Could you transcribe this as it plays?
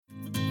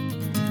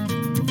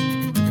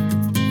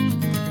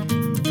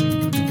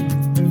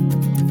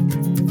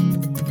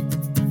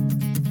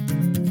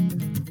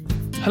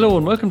Hello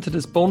and welcome to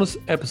this bonus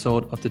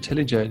episode of the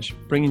Tillage Edge,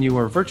 bringing you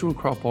our virtual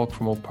crop walk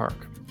from Oak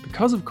Park.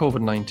 Because of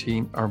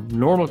COVID-19, our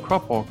normal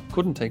crop walk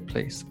couldn't take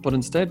place, but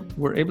instead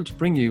we're able to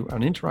bring you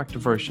an interactive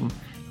version,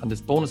 and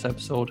this bonus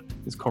episode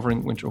is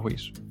covering winter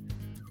wheat.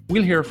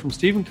 We'll hear from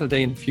Stephen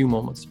Kildea in a few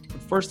moments,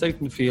 but first out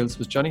in the fields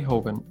was Johnny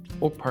Hogan,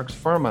 Oak Park's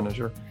farm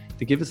manager,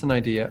 to give us an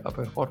idea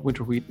about what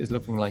winter wheat is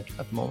looking like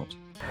at the moment.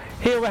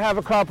 Here we have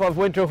a crop of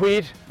winter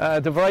wheat.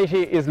 The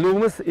variety is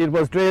Loomis. It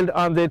was drilled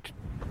on the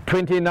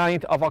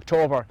 29th of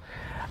October.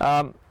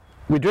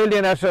 We drilled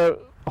in at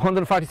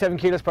 147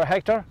 kilos per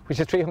hectare, which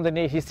is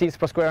 380 seeds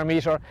per square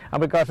metre,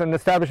 and we got an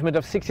establishment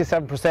of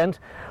 67%,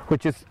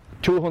 which is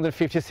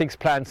 256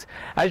 plants.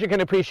 As you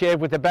can appreciate,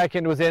 with the back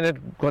end was in it,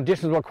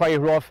 conditions were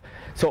quite rough,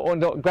 so on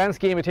the grand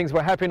scheme of things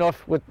we're happy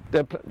enough with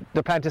the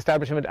plant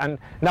establishment, and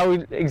now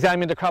we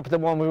examine the crop at the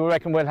moment. We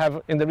reckon we'll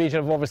have in the region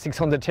of over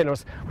 600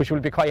 tillers, which we'll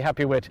be quite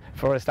happy with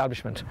for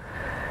establishment.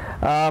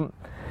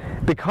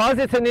 Because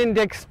it's an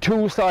index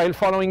 2 soil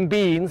following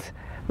beans,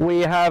 we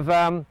have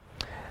a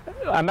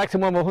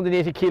maximum of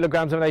 180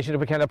 kilograms of nitrogen that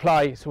we can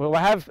apply. So we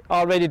have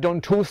already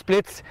done 2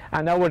 splits,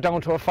 and now we're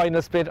down to a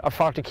final split of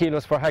 40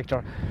 kilos per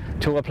hectare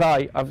to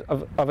apply of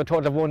a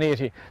total of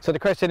 180. So the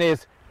question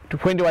is,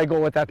 when do I go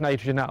with that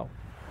nitrogen now?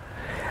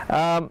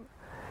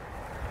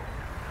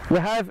 We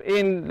have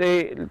in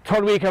the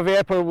third week of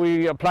April,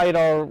 we applied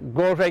our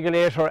growth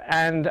regulator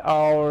and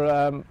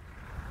our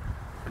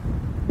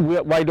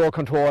wild oat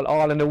control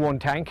all in the one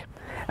tank,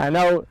 and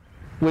now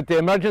with the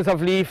emergence of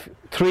leaf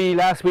 3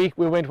 last week,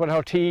 we went with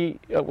our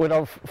with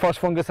our first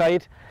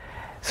fungicide.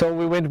 So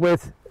we went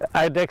with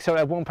Adexer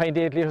at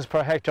 1.8 litres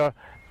per hectare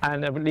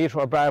and a litre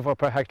of Bravo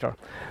per hectare.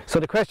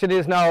 So the question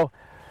is now,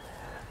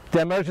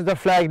 the emergence of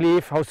flag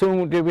leaf, how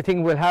soon do we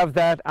think we'll have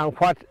that, and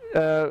what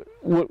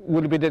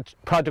will be the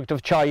product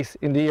of choice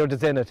in the year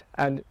that's in it?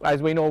 And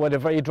as we know, with a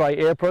very dry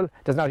April,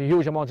 there's not a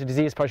huge amount of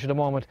disease pressure at the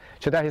moment.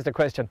 So that is the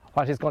question,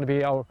 what is going to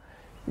be our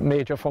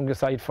major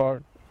fungicide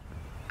for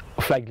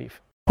flag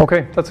leaf?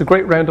 Okay, that's a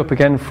great roundup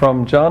again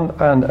from John,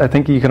 and I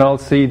think you can all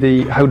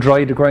see how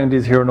dry the ground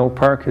is here in Oak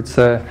Park. It's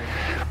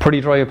pretty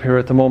dry up here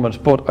at the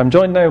moment, but I'm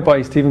joined now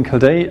by Stephen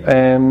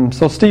Kildea.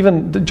 So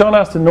Stephen, John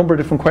asked a number of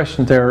different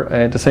questions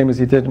there, the same as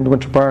he did in the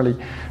winter barley.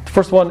 The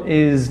first one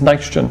is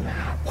nitrogen.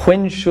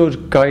 When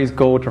should guys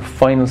go with their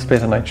final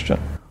split of nitrogen?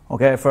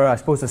 Okay, I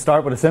suppose to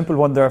start with a simple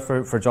one there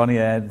for Johnny,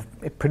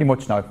 pretty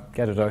much now,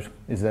 get it out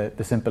is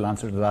the simple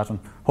answer to that, and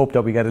hope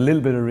that we get a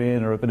little bit of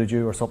rain or a bit of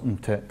dew or something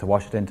to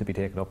wash it in to be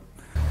taken up.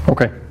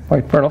 Okay,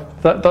 right, fair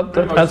enough. That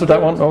answered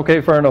that one.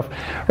 Okay, fair enough.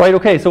 Right,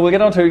 okay, so we'll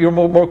get on to your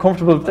more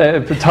comfortable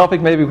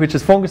topic maybe, which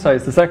is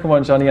fungicides. The second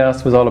one Johnny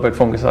asked was all about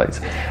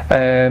fungicides.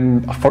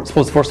 I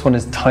suppose the first one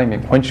is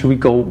timing. When should we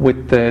go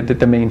with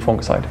the main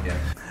fungicide? Yeah.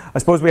 I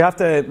suppose we have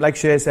to, like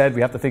Shay said,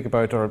 we have to think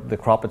about the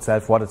crop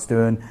itself, what it's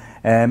doing.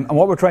 And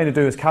what we're trying to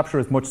do is capture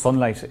as much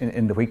sunlight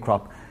in the wheat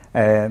crop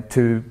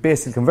to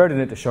basically convert it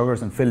into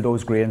sugars and fill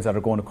those grains that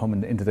are going to come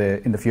in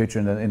the future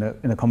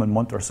in a coming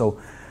month or so.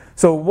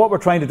 So what we're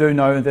trying to do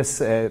now in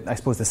this, I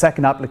suppose the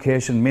second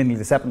application, mainly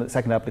the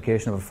second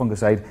application of a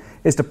fungicide,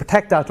 is to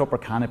protect that upper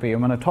canopy.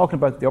 And when I'm talking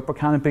about the upper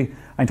canopy,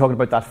 I'm talking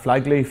about that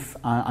flag leaf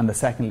and the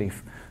second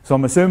leaf. So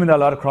I'm assuming that a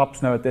lot of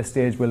crops now at this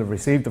stage will have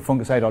received the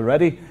fungicide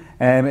already.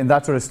 In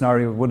that sort of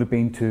scenario, it would have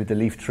been to the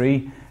leaf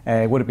 3,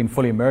 would have been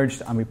fully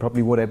emerged, and we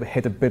probably would have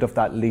hit a bit of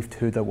that leaf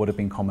 2 that would have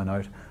been coming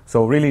out.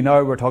 So really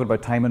now we're talking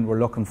about timing, we're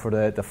looking for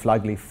the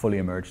flag leaf fully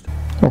emerged.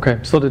 Okay,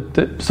 so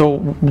so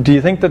do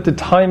you think that the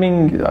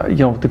timing,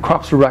 the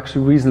crops were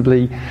actually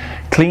reasonably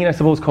clean, I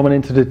suppose, coming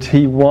into the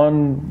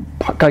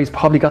T1? Guys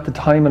probably got the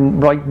timing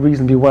right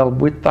reasonably well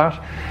with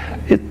that.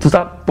 Does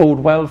that bode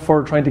well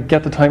for trying to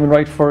get the timing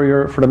right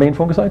for the main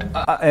fungicide?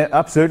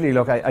 Absolutely.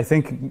 Look, I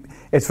think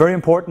it's very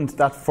important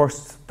that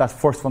first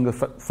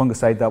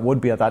fungicide that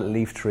would be at that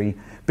leaf 3,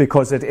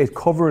 because it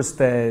covers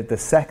the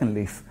second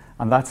leaf,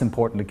 and that's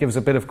important. It gives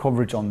a bit of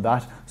coverage on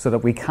that so that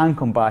we can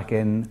come back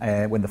in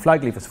when the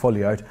flag leaf is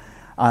fully out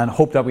and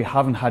hope that we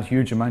haven't had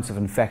huge amounts of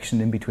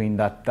infection in between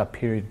that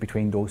period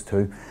between those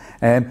two.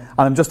 And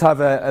I just have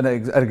an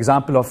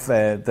example of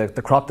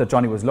the crop that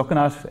Johnny was looking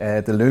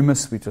at, the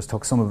Loomis. We just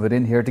took some of it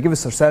in here to give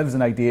us ourselves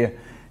an idea.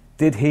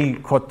 Did he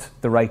cut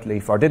the right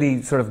leaf, or did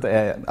he sort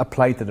of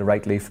apply to the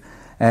right leaf?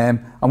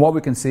 And what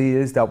we can see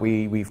is that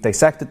we've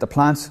dissected the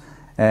plants.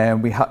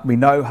 We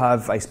now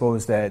have, I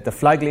suppose, the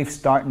flag leaf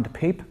starting to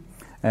peep.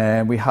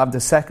 We have the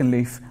second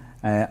leaf,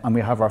 and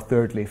we have our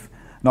third leaf.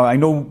 Now, I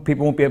know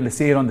people won't be able to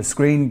see it on the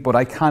screen, but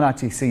I can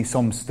actually see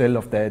some still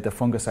of the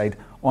fungicide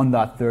on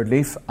that third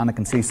leaf, and I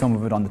can see some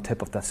of it on the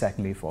tip of the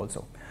second leaf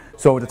also.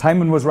 So the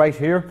timing was right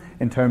here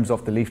in terms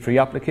of the leaf 3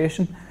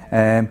 application.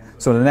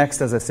 So the next,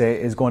 as I say,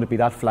 is going to be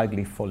that flag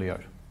leaf fully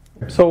out.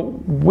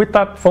 So with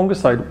that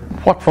fungicide,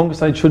 what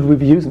fungicide should we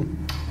be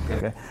using?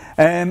 Okay.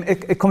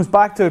 It comes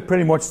back to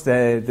pretty much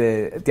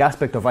the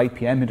aspect of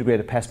IPM,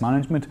 integrated pest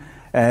management,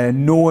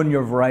 knowing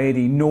your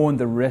variety, knowing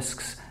the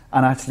risks,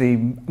 and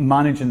actually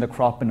managing the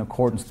crop in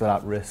accordance to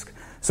that risk.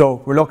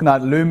 So we're looking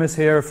at Loomis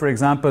here, for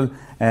example.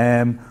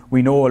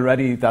 We know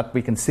already that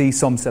we can see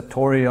some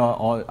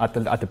septoria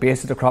at the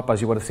base of the crop, as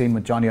you would have seen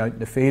with Johnny out in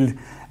the field.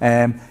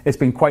 It's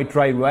been quite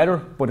dry weather,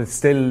 but it's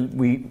still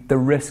the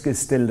risk is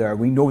still there.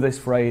 We know this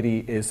variety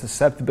is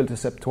susceptible to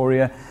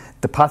septoria.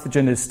 The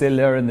pathogen is still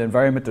there in the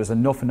environment. There's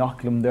enough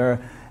inoculum there.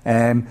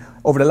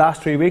 Over the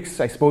last 3 weeks,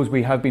 I suppose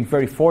we have been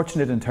very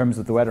fortunate in terms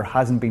of the weather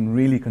hasn't been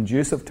really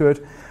conducive to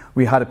it.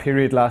 We had a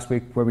period last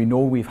week where we know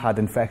we've had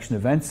infection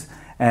events.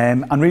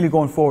 And really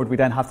going forward, we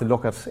then have to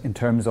look at in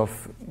terms of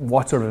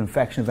what sort of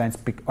infection events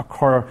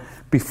occur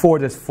before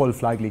this full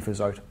flag leaf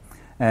is out.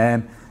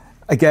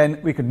 Again,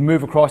 we could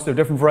move across to a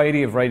different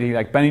variety, a variety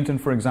like Bennington,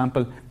 for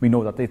example. We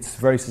know that it's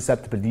very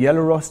susceptible to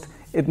yellow rust.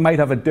 It might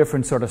have a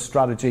different sort of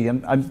strategy,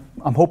 and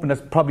I'm hoping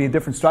that probably a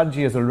different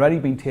strategy has already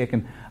been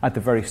taken at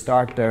the very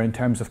start there in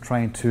terms of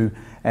trying to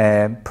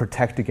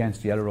protect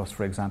against yellow rust,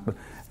 for example.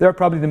 They're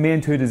probably the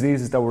main two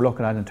diseases that we're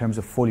looking at in terms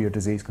of foliar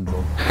disease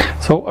control.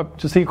 So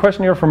just a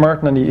question here from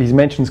Martin, and he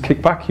mentions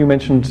kickback. You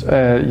mentioned,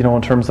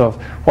 in terms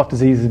of what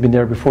disease has been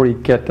there before you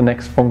get the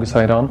next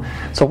fungicide on.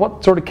 So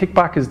what sort of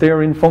kickback is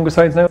there in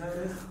fungicides now?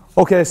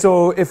 Okay,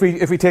 so if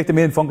we take the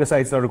main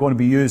fungicides that are going to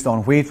be used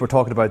on wheat, we're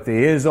talking about the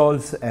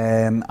azoles.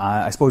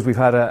 I suppose we've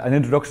had an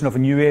introduction of a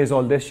new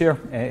azole this year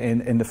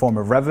in the form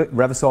of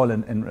Revysol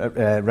and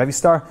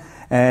Revistar,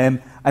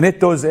 and it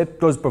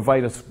does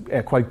provide us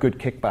quite good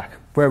kickback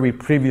where we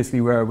previously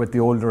were with the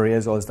older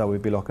azoles that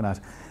we'd be looking at.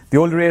 The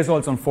older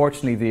azoles,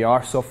 unfortunately, they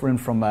are suffering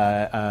from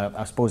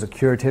I suppose a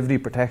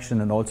curativity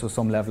protection and also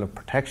some level of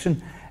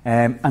protection.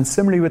 And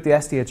similarly with the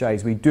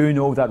SDHIs, we do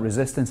know that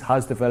resistance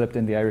has developed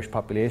in the Irish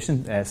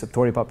population,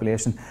 Septoria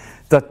population,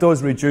 that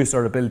does reduce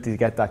our ability to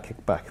get that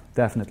kickback,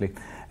 definitely.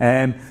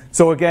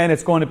 So again,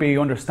 it's going to be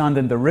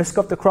understanding the risk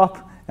of the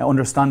crop,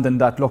 understanding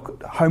that,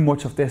 look, how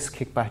much of this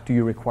kickback do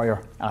you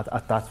require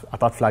at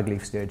that flag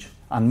leaf stage,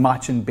 and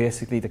matching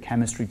basically the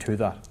chemistry to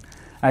that.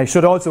 I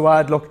should also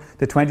add, look,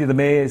 the 20th of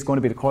May is going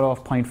to be the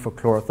cut-off point for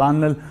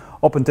chlorothalonil.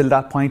 Up until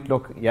that point,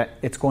 look, yeah,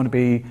 it's going to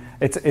be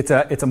it's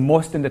a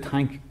must in the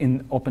tank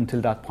up until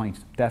that point.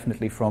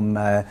 Definitely from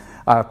a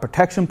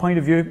protection point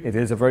of view, it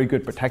is a very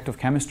good protective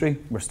chemistry.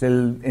 We're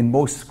still in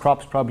most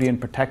crops probably in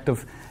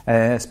protective,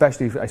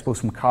 especially I suppose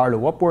from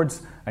Carlow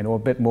upwards. I know a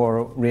bit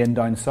more rain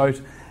down south.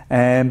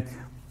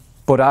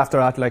 But after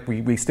that, like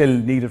we still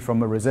need it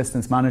from a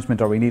resistance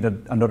management, or we need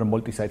another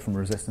multi-site from a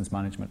resistance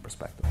management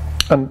perspective.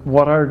 And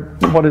what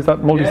is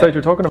that multi-site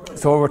you're talking about?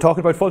 So we're talking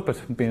about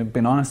Fulpit,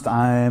 being honest.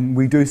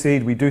 We do see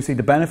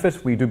the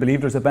benefit. We do believe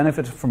there's a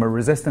benefit from a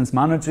resistance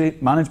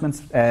management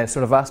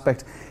sort of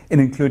aspect in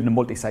including a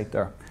multi-site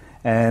there.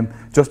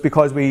 Just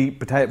because we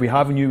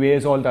have a new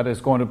azole that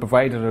is going to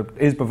provide or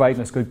is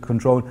providing us good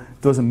control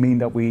doesn't mean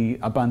that we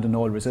abandon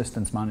all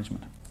resistance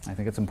management. I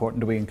think it's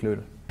important that we include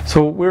it.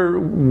 So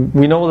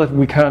we know that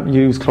we can't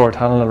use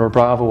chlorothalonil or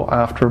Bravo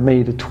after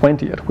May the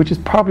 20th, which is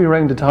probably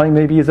around the time,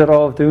 maybe, is it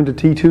all doing the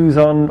T2s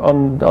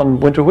on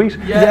winter wheat?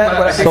 Yeah,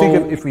 but I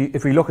think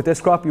if we look at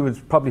this crop, you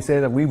would probably say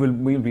that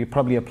we'll be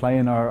probably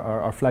applying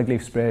our flag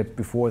leaf spray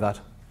before that.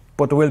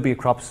 But there will be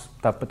crops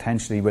that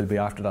potentially will be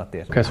after that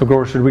date. Okay, so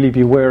growers should really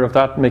be aware of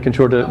that, making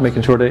sure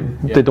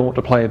they don't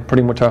apply it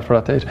pretty much after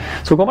that date.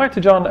 So going back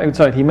to John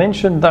outside, he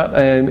mentioned that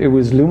it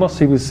was Lumos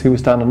he was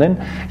standing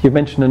in. You've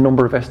mentioned a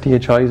number of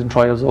SDHIs and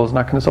triazoles and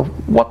that kind of stuff.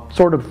 What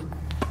sort of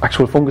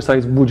actual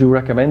fungicides would you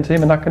recommend to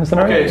him in that kind of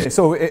scenario? Okay,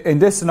 so in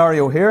this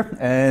scenario here,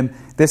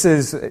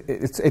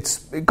 it's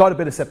got a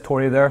bit of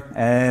septoria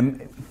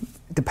there.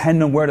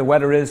 Depending on where the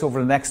weather is over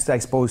the next, I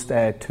suppose,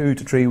 2 to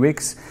 3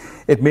 weeks,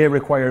 it may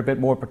require a bit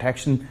more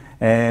protection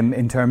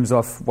in terms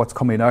of what's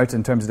coming out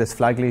in terms of this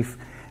flag leaf.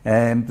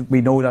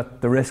 We know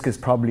that the risk is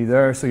probably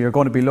there, so you're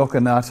going to be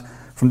looking at,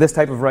 from this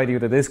type of variety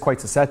that is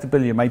quite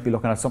susceptible, you might be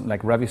looking at something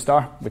like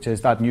Revistar, which is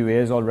that new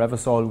azole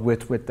Revysol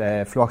with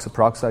fluoxyl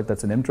peroxide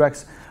that's an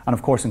Imtrex, and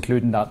of course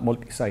including that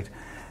multi-site.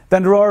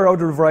 Then there are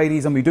other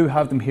varieties, and we do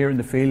have them here in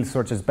the field,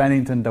 such as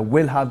Bennington, that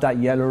will have that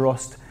yellow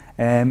rust.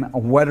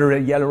 Whether a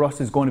yellow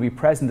rust is going to be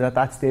present at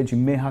that stage, you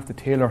may have to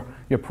tailor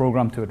your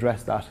program to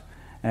address that.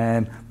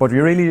 But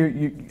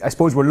I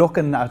suppose we're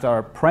looking at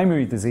our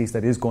primary disease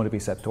that is going to be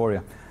septoria.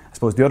 I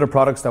suppose the other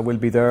products that will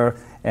be there,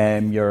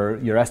 your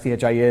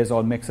SDHI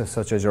azole mixes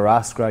such as your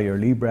Astra, your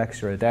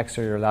Librex, your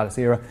Adextra, your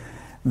Latticera,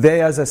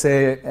 they, as I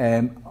say,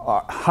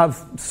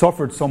 have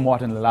suffered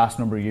somewhat in the last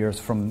number of years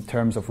from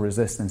terms of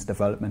resistance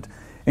development.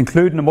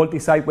 Including a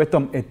multi-site with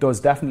them, it does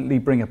definitely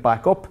bring it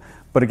back up.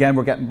 But again,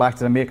 we're getting back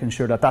to making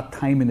sure that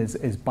timing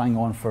is bang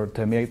on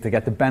to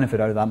get the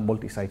benefit out of that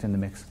multi-site in the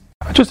mix.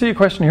 I just see a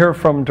question here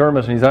from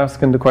Dermot, and he's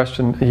asking the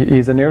question.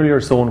 He's an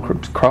earlier sown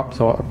crop,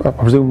 so I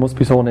presume must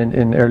be sown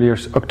in earlier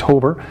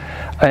October.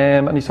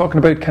 And he's talking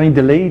about, can he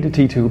delay the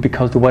T2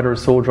 because the weather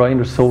is so dry and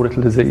there's so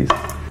little disease?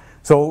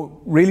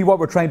 So really what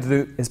we're trying to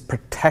do is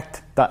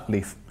protect that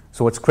leaf.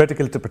 So it's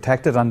critical to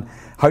protect it, and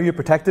how you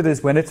protect it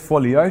is when it's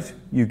fully out,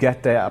 you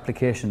get the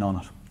application on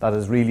it. That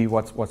is really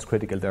what's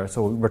critical there.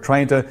 So we're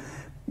trying to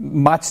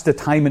match the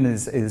timing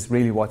is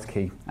really what's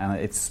key.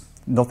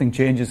 nothing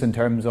changes in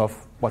terms of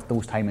what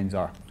those timings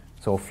are.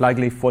 So flag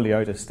leaf fully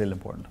out is still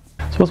important.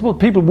 So I suppose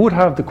people would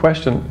have the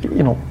question,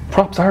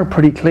 crops are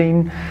pretty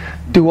clean.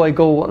 Do I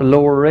go at a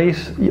lower rate?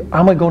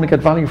 Am I going to get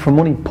value for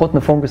money putting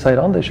the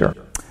fungicide on this year?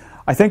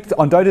 I think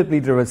undoubtedly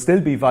there will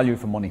still be value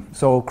for money.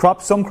 So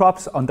some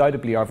crops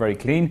undoubtedly are very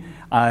clean.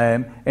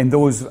 In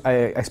those,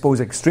 I suppose,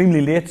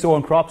 extremely late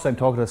sowing crops, I'm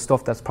talking about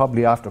stuff that's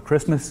probably after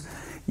Christmas.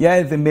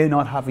 Yeah, they may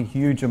not have a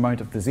huge amount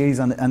of disease,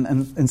 and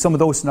in some of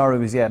those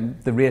scenarios,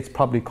 the rates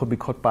probably could be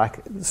cut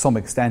back to some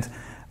extent.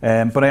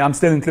 But I am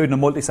still including a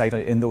multi-site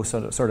in those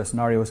sort of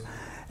scenarios.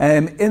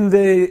 In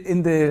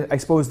the I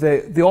suppose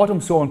the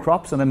autumn sowing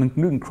crops, and I'm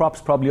including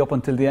crops probably up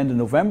until the end of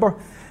November,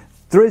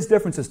 there is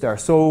differences there.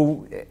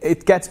 So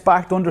it gets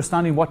back to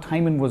understanding what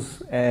timing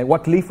was,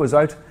 what leaf was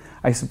out,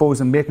 I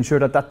suppose, and making sure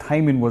that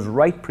timing was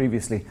right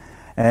previously.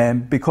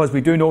 Because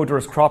we do know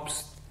there's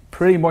crops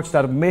pretty much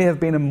that may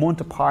have been a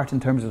month apart in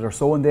terms of their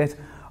sowing date,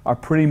 are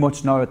pretty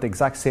much now at the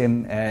exact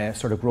same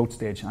sort of growth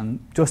stage. And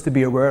just to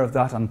be aware of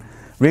that, and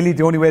really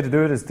the only way to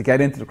do it is to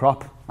get into the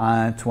crop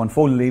and to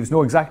unfold the leaves,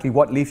 know exactly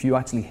what leaf you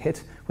actually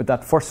hit with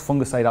that first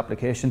fungicide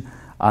application,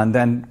 and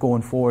then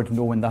going forward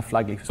know when that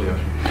flag leaf is out.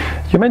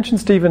 You mentioned,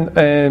 Stephen,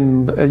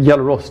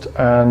 yellow rust,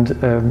 and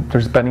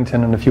there's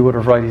Bennington and a few other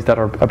varieties that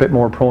are a bit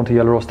more prone to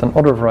yellow rust than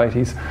other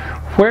varieties.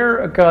 Where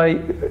a guy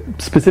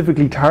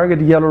specifically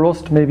targeted yellow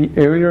rust, maybe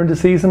earlier in the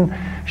season,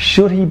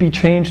 should he be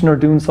changing or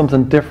doing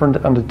something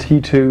different on the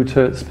T2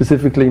 to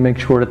specifically make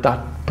sure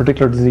that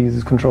particular disease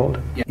is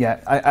controlled? Yeah,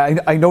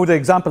 I know the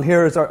example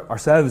here is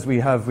ourselves.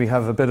 We have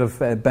a bit of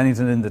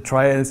Bennington in the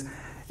trials.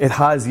 It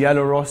has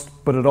yellow rust,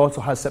 but it also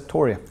has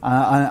septoria.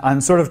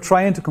 And sort of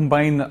trying to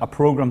combine a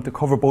program to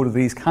cover both of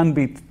these can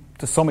be,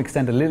 to some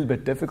extent, a little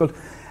bit difficult.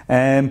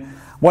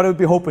 What I would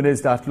be hoping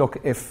is that, look,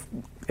 if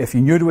you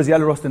knew there was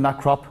yellow rust in that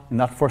crop, in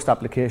that first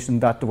application,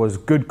 that there was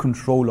good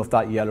control of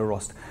that yellow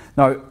rust.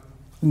 Now,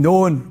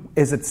 knowing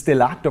is it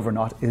still active or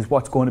not is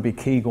what's going to be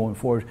key going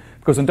forward.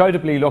 Because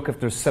undoubtedly, look, if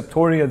there's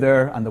septoria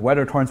there and the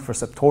weather turns for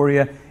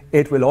septoria,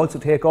 it will also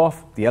take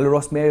off. The yellow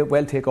rust may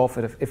well take off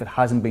if it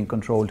hasn't been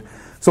controlled.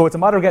 So it's a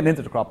matter of getting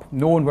into the crop,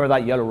 knowing where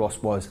that yellow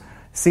rust was,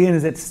 seeing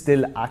is it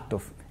still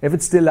active. If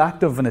it's still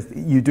active and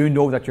you do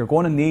know that you're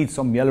going to need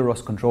some yellow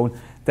rust control,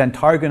 then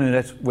targeting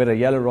it with a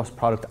yellow rust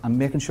product and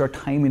making sure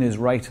timing is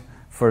right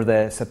for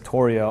the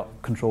septoria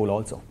control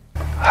also.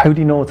 How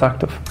do you know it's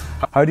active?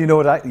 How do you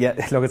know that? Yeah,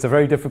 look, it's a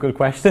very difficult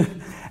question.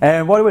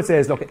 What I would say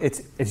is, look,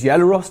 it's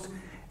yellow rust.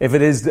 If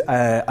it is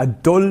a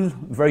dull,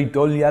 very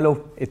dull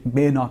yellow, it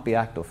may not be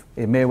active.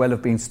 It may well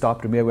have been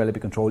stopped, it may well have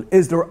been controlled.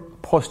 Is there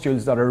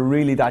pustules that are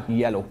really that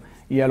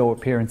yellow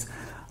appearance?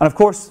 And of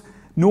course,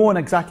 knowing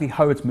exactly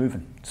how it's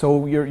moving.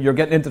 So you're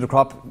getting into the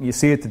crop, you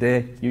see it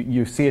today,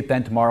 you see it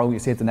then tomorrow, you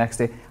see it the next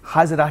day.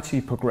 Has it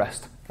actually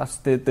progressed? That's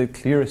the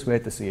clearest way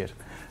to see it.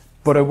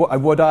 But I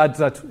would add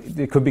that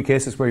there could be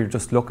cases where you're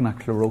just looking at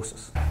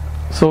chlorosis.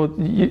 So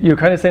you're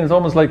kind of saying it's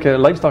almost like a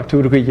livestock to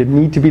a degree. You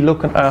need to be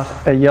looking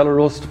at a yellow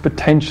rust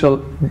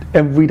potential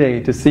every day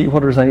to see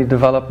whether there's any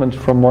development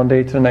from one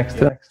day to the next.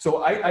 Yeah.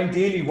 So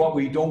ideally what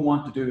we don't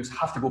want to do is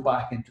have to go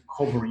back into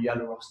cover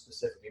yellow rust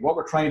specifically. What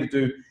we're trying to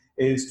do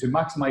is to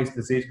maximise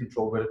disease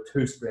control with a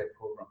 2-spray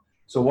program.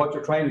 So what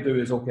you're trying to do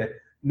is, okay,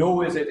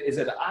 know is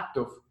it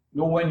active?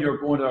 Know when you're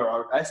going to,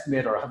 or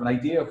estimate or have an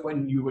idea of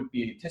when you would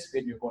be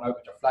anticipating you're going out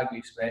with your flag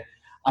leaf spray,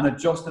 and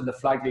adjusting the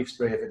flag leaf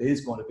spray if it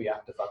is going to be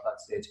active at that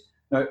stage.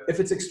 Now, if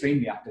it's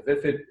extremely active,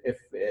 if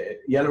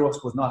yellow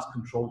rust was not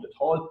controlled at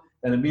all,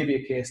 then it may be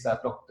a case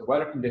that, look, the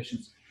weather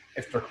conditions,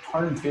 if they're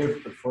turning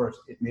favourable for it,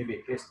 it may be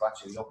a case of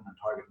actually looking and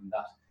targeting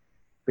that.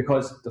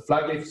 Because the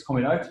flag leaf is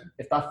coming out,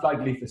 if that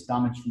flag leaf is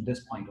damaged from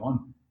this point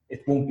on,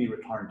 it won't be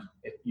returned.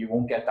 You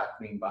won't get that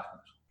green back on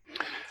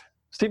it.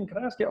 Stephen, can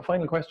I ask you a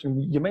final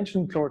question? You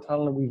mentioned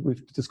chlorothalonil.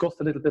 We've discussed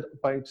a little bit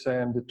about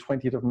the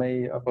 20th of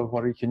May, about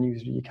whether you can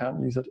use it or you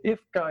can't use it. If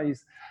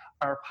guys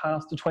are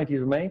past the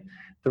 20th of May,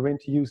 they're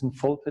into using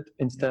Fulpit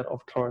instead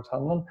of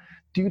chlorothalonil,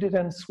 do they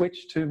then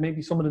switch to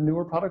maybe some of the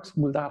newer products?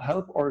 Will that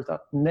help, or is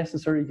that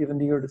necessary given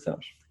the year that's in it?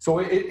 So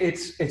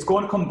it's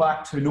going to come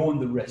back to knowing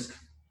the risk,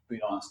 to be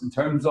honest. In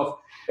terms of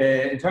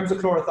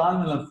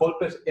chlorothalonil and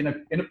Fulpit in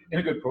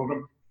a good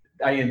program,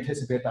 I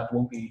anticipate that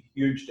won't be a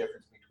huge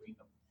difference between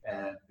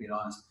them. Being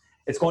honest,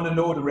 it's going to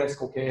know the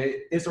risk.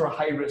 Okay, is there a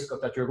high risk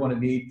of that you're going to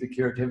need the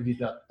curativity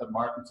that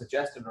Martin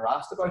suggested or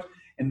asked about?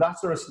 In that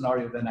sort of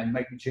scenario, then I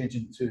might be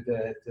changing to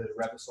the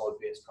Revysol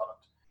based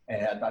product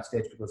at that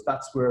stage, because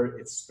that's where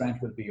its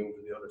strength will be over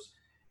the others.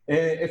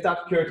 If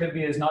that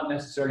curativity is not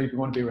necessarily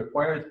going to be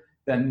required,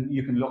 then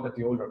you can look at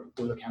the older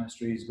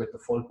chemistries with the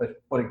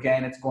Fulpit. But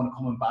again, it's going to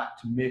come back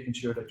to making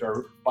sure that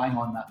you're bang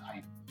on that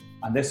time.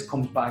 And this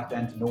comes back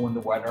then to knowing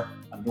the weather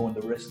and knowing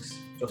the risks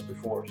just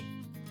before it.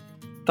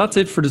 That's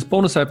it for this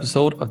bonus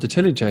episode of The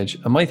Tillage Edge,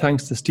 and my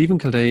thanks to Stephen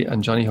Kildea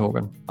and Johnny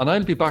Hogan. And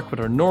I'll be back with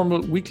our normal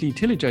weekly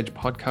Tillage Edge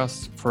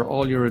podcasts for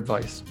all your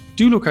advice.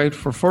 Do look out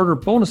for further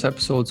bonus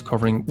episodes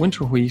covering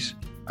winter wheat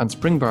and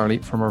spring barley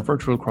from our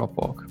virtual crop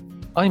walk.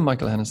 I'm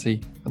Michael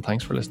Hennessy, and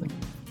thanks for listening.